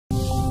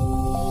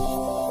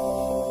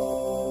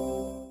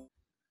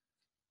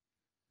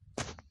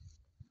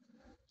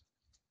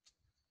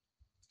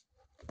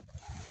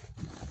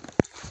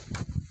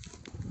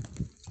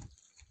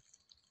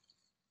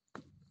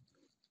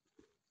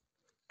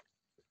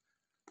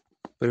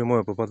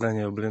Прямое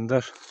попадание в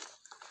блиндаж.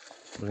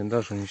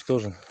 Блиндаж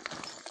уничтожен.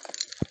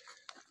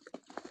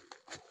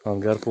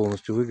 Ангар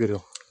полностью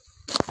выгорел.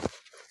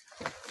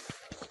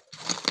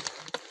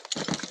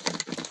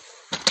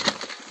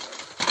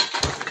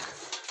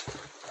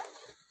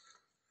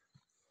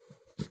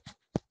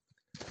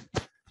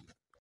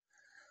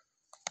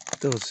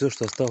 Это вот все,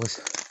 что осталось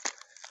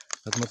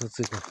от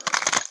мотоцикла.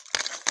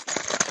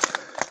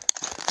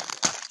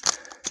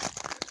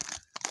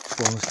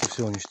 Полностью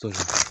все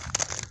уничтожено.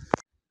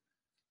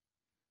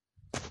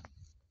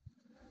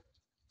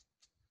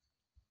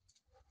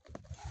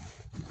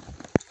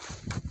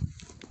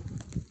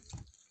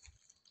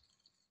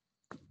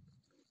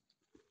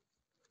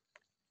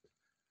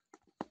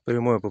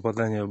 Прямое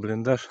попадание в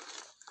блиндаж.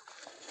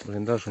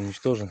 Блиндаж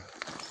уничтожен.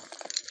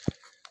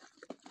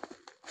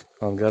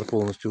 Ангар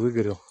полностью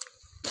выгорел.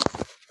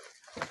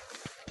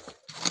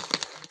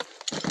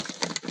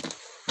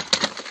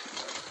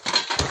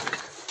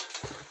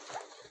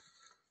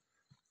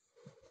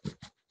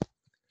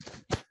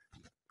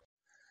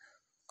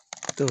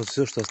 Это вот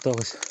все, что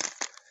осталось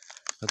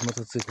от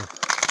мотоцикла.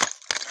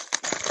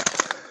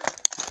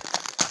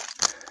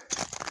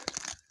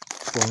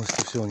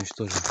 Полностью все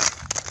уничтожено.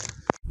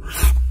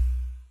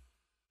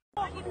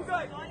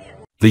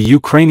 The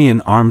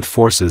Ukrainian armed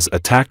forces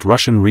attacked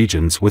Russian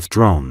regions with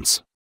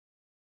drones.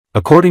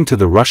 According to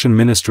the Russian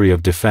Ministry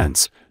of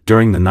Defense,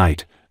 during the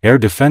night, air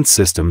defense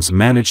systems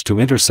managed to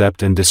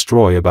intercept and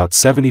destroy about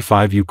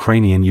 75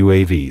 Ukrainian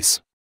UAVs.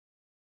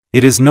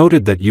 It is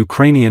noted that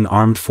Ukrainian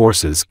armed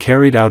forces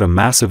carried out a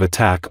massive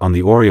attack on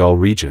the Oryol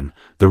region,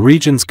 the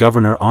region's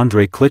governor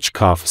Andrei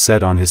Klitschkov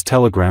said on his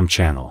Telegram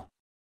channel.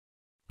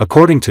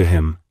 According to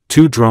him,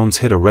 2 drones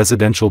hit a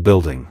residential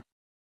building.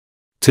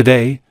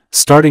 Today,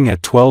 starting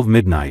at 12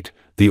 midnight,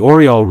 the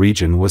Oryol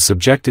region was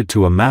subjected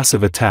to a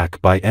massive attack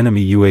by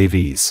enemy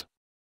UAVs.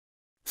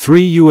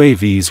 3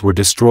 UAVs were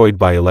destroyed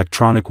by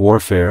electronic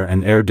warfare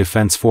and air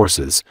defense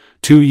forces,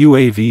 2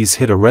 UAVs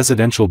hit a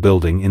residential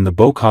building in the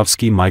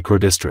Bokhovsky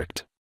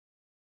microdistrict.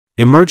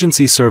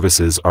 Emergency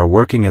services are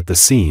working at the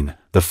scene,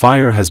 the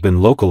fire has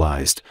been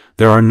localized,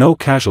 there are no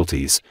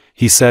casualties,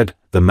 he said.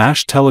 The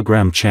MASH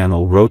Telegram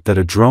channel wrote that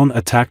a drone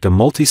attacked a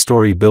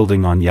multi-story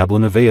building on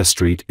Yablonovaya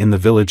Street in the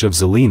village of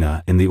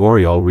Zelina in the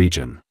Oryol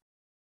region.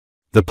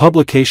 The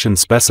publication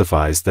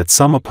specifies that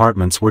some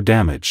apartments were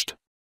damaged.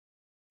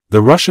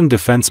 The Russian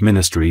Defense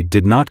Ministry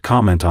did not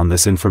comment on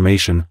this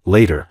information.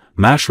 Later,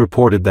 MASH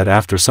reported that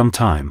after some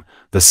time,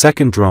 the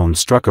second drone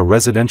struck a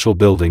residential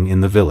building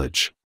in the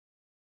village.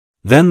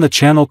 Then the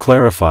channel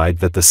clarified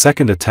that the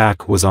second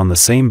attack was on the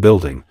same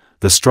building.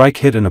 The strike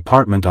hit an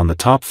apartment on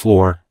the top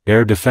floor.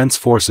 Air defense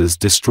forces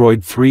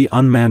destroyed 3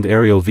 unmanned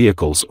aerial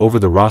vehicles over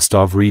the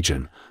Rostov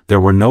region. There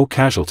were no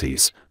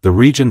casualties, the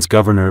region's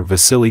governor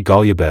Vasily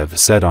Golyabev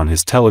said on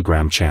his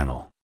Telegram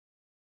channel.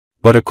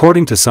 But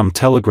according to some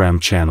Telegram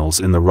channels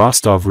in the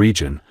Rostov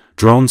region,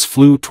 drones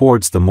flew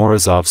towards the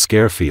Morozovsk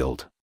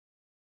airfield.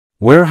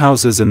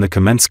 Warehouses in the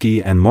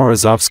Kamensky and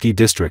Morozovsky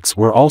districts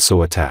were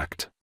also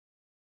attacked.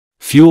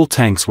 Fuel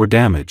tanks were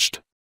damaged.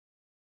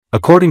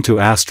 According to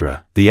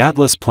Astra, the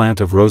Atlas plant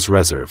of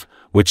Rosreserve,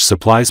 which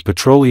supplies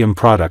petroleum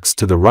products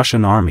to the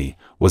Russian army,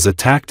 was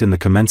attacked in the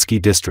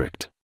Kamensky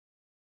district.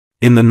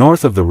 In the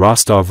north of the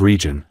Rostov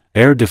region,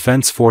 air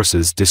defense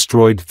forces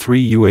destroyed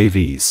 3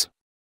 UAVs.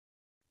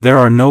 There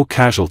are no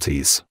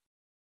casualties.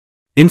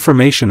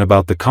 Information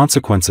about the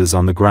consequences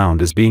on the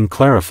ground is being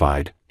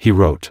clarified, he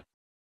wrote.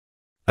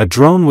 A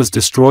drone was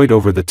destroyed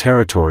over the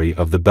territory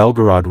of the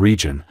Belgorod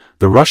region,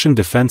 the Russian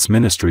Defense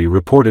Ministry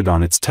reported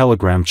on its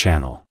Telegram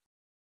channel.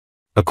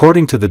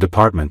 According to the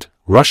department,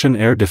 Russian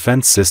air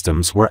defense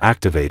systems were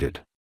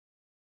activated.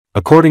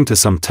 According to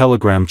some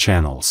Telegram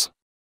channels.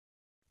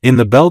 In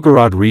the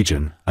Belgorod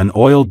region, an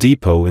oil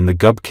depot in the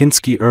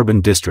Gubkinsky urban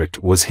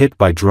district was hit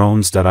by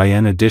drones.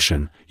 In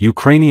addition,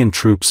 Ukrainian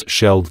troops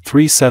shelled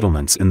 3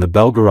 settlements in the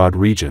Belgorod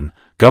region,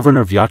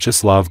 Governor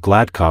Vyacheslav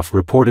Gladkov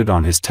reported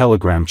on his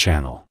Telegram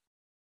channel.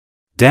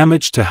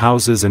 Damage to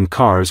houses and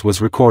cars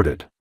was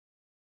recorded.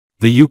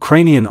 The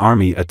Ukrainian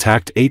army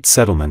attacked 8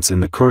 settlements in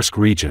the Kursk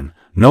region.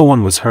 No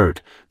one was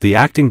hurt, the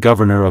acting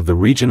governor of the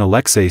region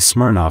Alexei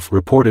Smirnov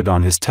reported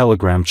on his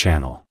Telegram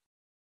channel.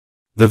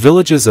 The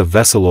villages of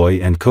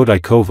Veseloy and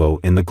Kodaikovo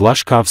in the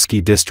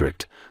Glushkovsky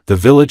district, the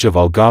village of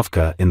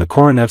Olgovka in the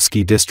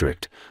Koronevsky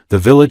district, the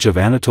village of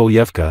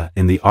Anatolyevka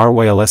in the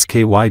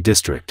Rylsky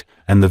district,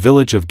 and the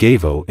village of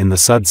Gavo in the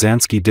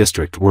Sudzansky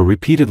district were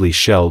repeatedly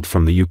shelled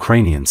from the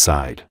Ukrainian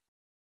side.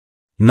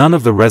 None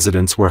of the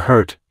residents were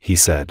hurt, he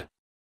said.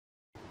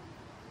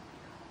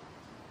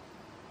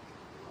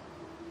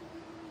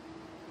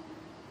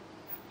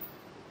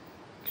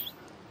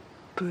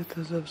 Что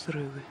это за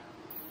взрывы?